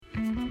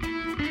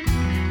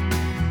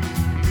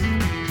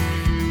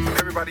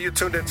everybody. You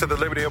tuned into the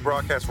Liberty Hill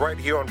broadcast right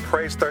here on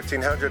Praise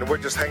 1300, and we're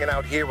just hanging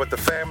out here with the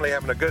family,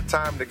 having a good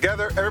time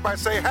together. Everybody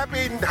say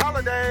Happy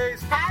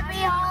Holidays! Happy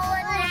Holidays!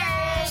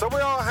 So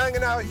we're all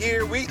hanging out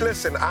here.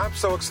 Listen, I'm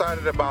so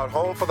excited about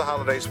Home for the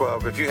Holidays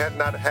 12. If you had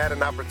not had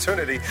an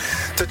opportunity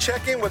to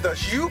check in with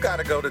us, you got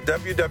to go to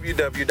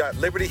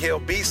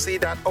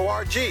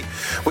www.libertyhillbc.org.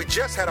 We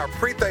just had our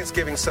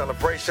pre-Thanksgiving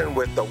celebration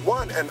with the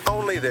one and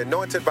only, the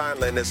anointed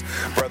violinist,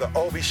 Brother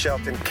Obi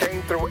Shelton,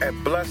 came through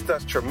and blessed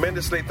us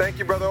tremendously. Thank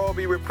you, Brother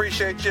Obi. We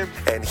appreciate you.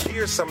 And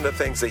here's some of the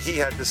things that he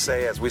had to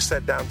say as we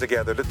sat down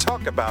together to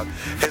talk about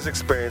his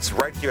experience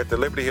right here at the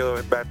Liberty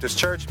Hill Baptist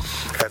Church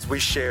as we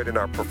shared in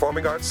our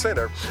Performing Arts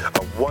Center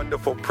a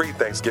wonderful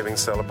pre-Thanksgiving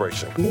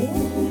celebration.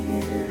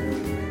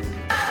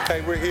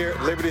 Hey, we're here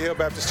at Liberty Hill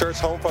Baptist Church,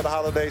 Home for the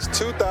Holidays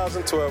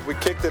 2012. We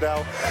kicked it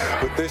out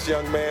with this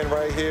young man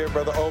right here,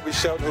 Brother Obi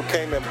Shelton, who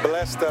came and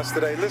blessed us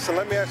today. Listen,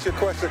 let me ask you a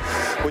question.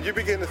 When you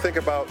begin to think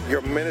about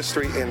your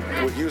ministry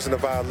with using the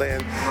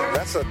violin,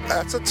 that's a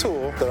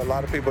tool that a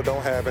lot of people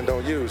don't have and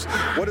don't use.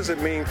 What does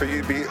it mean for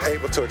you to be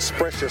able to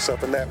express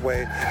yourself in that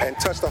way and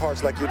touch the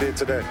hearts like you did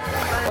today?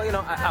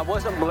 Well, I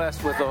wasn't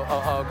blessed with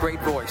a great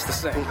voice to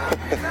sing.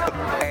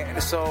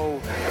 And so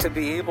to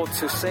be able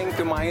to sing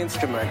through my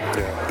instrument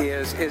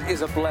is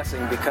a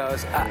blessing,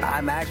 because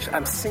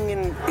I'm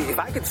singing. If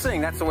I could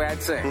sing, that's the way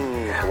I'd sing.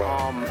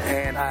 Wow.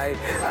 And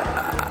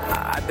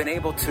I've been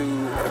able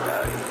to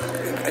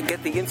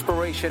get the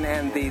inspiration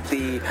and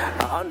the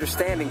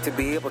understanding to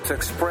be able to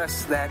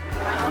express that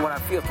what I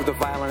feel through the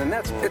violin, and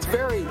it's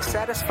very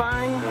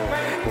satisfying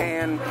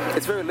and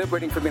it's very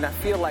liberating for me. And I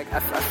feel like I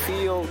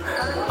feel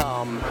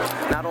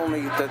not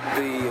only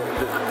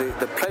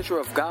the pleasure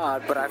of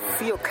God, but I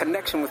feel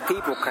connection with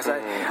people, because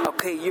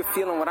you're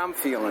feeling what I'm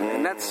feeling,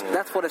 and that's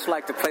what it's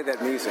like to play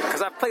that music.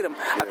 Because I played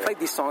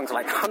these songs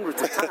like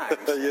hundreds of times.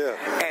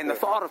 And the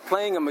thought of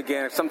playing them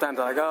again, sometimes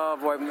I'm like, oh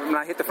boy, when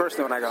I hit the first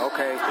note, I go,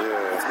 okay,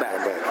 it's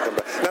back. Come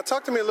back. Now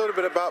talk to me a little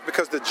bit about,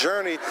 because the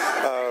journey,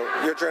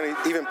 your journey,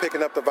 even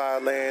picking up the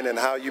violin and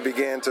how you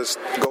began to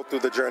go through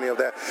the journey of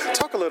that.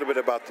 Talk a little bit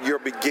about your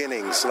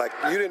beginnings. Like,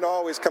 you didn't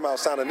always come out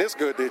sounding this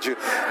good, did you?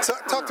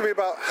 Talk to me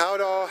about how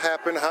it all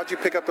happened. How'd you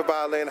pick up the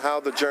violin? How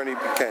the journey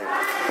became?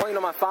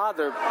 Well, my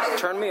father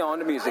turned me on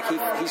to music.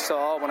 He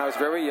saw when I was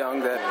very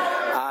young that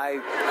I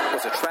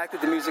was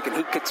attracted to music, and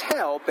he could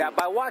tell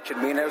by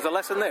watching me, and there was a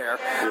lesson there,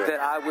 that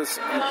I was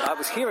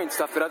hearing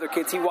stuff that other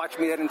kids, he watched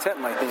me that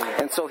intently.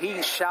 And so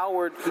he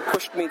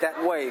pushed me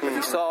that way, because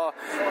he saw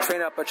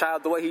train up a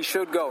child the way he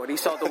should go, and he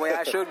saw the way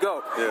I should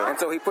go. And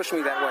so he pushed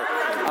me that way.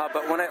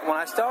 But when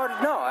I started,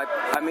 I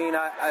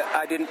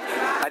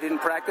didn't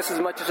practice as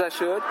much as I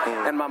should,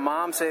 and my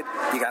mom said,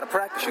 you got to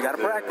practice,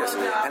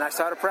 and I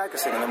started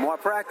practicing, and the more I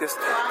practiced,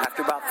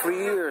 after about 3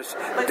 years,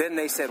 then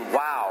they said,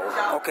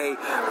 wow, okay,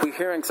 we're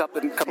hearing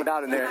something coming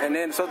out in there. And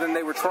then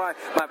they were trying.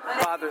 My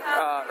father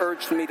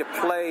urged me to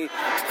play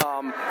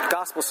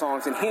gospel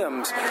songs and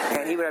hymns,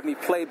 and he would have me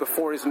play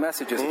before his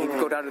messages. He'd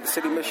go down to the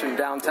city mission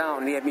downtown,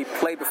 and he had me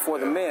play before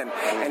the men.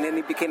 And then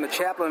he became a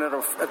chaplain at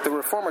the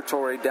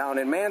reformatory down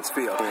in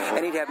Mansfield,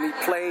 and he'd have me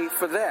play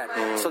for that.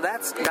 So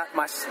that's got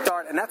my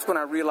start, and that's when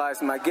I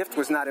realized my gift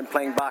was not in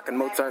playing Bach and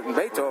Mozart and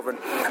Beethoven,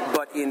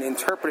 but in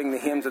interpreting the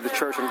hymns of the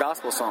church and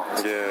gospel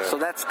songs. So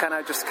that's kind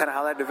of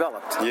how that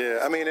developed.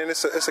 And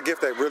it's a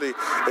gift that really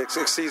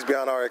exceeds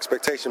beyond our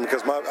expectation,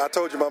 because I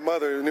told you, my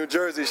mother in New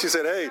Jersey, she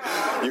said, hey,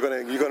 you're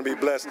gonna be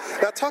blessed.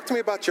 Now talk to me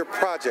about your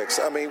projects.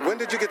 When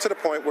did you get to the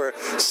point where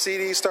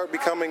CDs start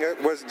becoming,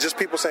 was just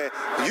people saying,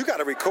 you got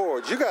to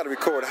record?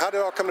 How did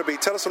it all come to be?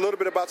 Tell us a little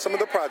bit about some of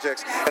the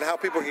projects and how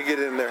people can get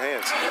it in their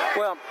hands.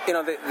 Well,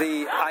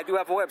 I do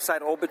have a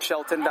website,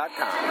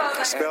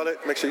 obedshelton.com. Spell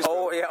it, make sure you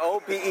spell it.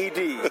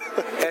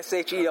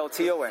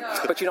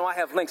 OBEDSHELTON. But I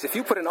have links. If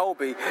you put in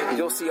Obi,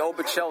 you'll see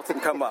Obed Shelton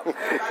come up,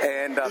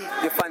 and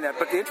you'll find that.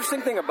 But the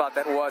interesting thing about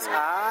that was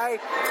I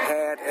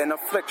had an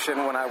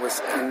affliction when I was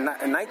in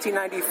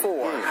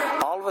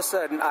 1994. All of a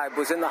sudden, I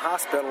was in the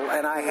hospital,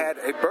 and I had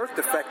a birth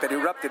defect that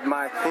erupted.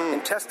 My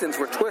intestines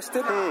were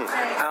twisted,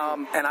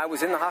 and I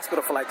was in the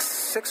hospital for like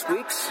 6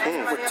 weeks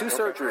with 2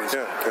 surgeries.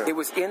 It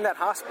was in that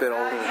hospital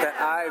that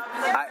I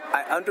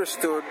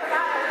understood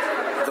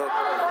the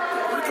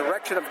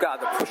direction of God,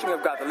 the pushing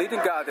of God, the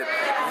leading God, that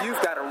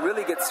you've got to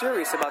really get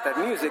serious about that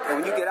music, and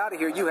when you get out of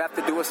here, you have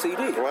to do a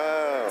CD.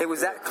 Wow. It was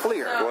that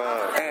clear.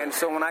 Wow. And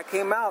so when I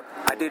came out,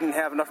 I didn't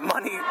have enough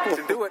money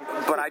to do it,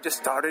 but I just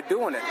started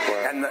doing it.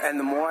 Wow. And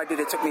the more I did,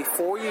 it took me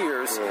 4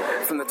 years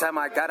from the time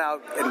I got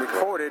out and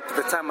recorded to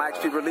the time I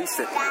actually released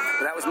it.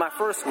 But that was my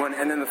first one,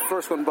 and then the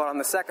first one brought on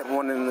the second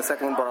one, and the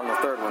second one brought on the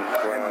third one.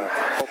 Wow. And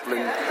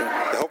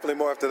hopefully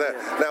more after that.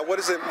 Now, what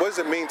does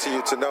it mean to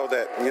you to know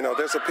that,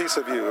 there's a piece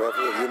of you, of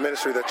your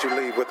ministry that you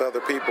leave with other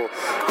people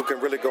who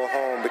can really go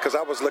home? Because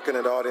I was looking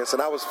at the audience,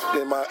 and I was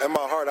in my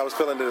heart, I was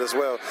feeling it as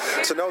well.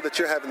 To know that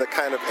you're having the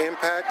kind of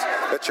impact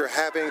that you're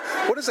having,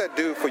 what does that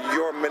do for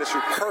your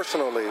ministry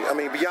personally?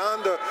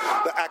 Beyond the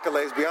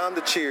accolades, beyond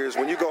the cheers,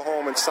 when you go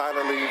home and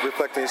silently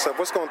reflect on yourself,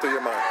 what's going through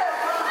your mind?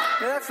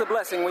 that's the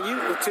blessing. When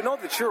to know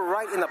that you're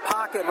right in the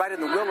pocket, right in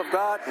the will of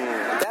God,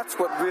 that's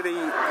what really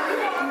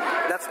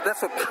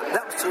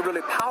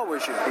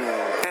powers you.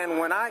 And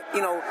when I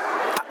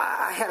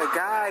had a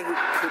guy who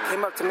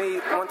came up to me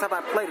one time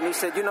I played, and he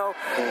said,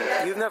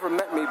 you've never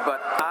met me,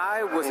 but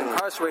I was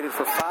incarcerated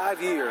for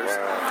 5 years,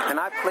 and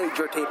I played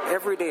your tape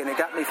every day, and it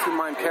got me through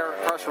my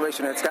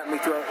incarceration, and it's got me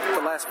through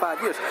the last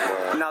 5 years.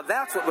 Now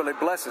that's what really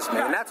blesses me,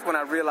 and that's when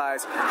I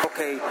realized,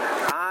 okay,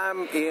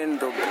 I'm in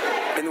the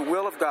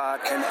will of God,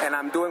 and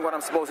I'm doing what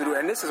I'm supposed to do,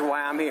 and this is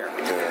why I'm here.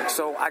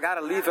 So I got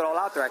to leave it all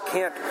out there. I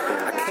can't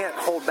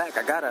hold back.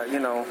 I got to,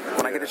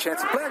 when I get a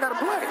chance to play, I got to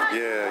play.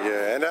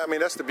 Yeah. And I mean,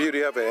 that's the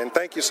beauty of it. And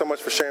thank you so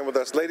much for sharing with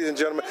us. Ladies and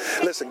gentlemen,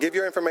 listen, give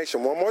your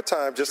information one more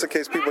time just in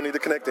case people need to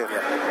connect in.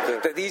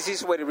 The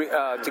easiest way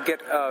to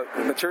get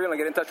material and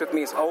get in touch with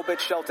me is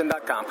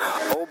obedshelton.com.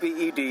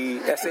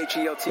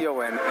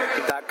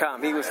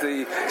 OBEDSHELTON.com. He was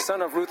the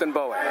son of Ruth and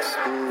Boaz.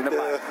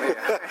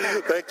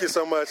 Thank you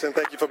so much, and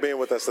thank you for being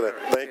with us today.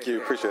 Thank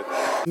you. Appreciate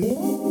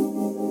it.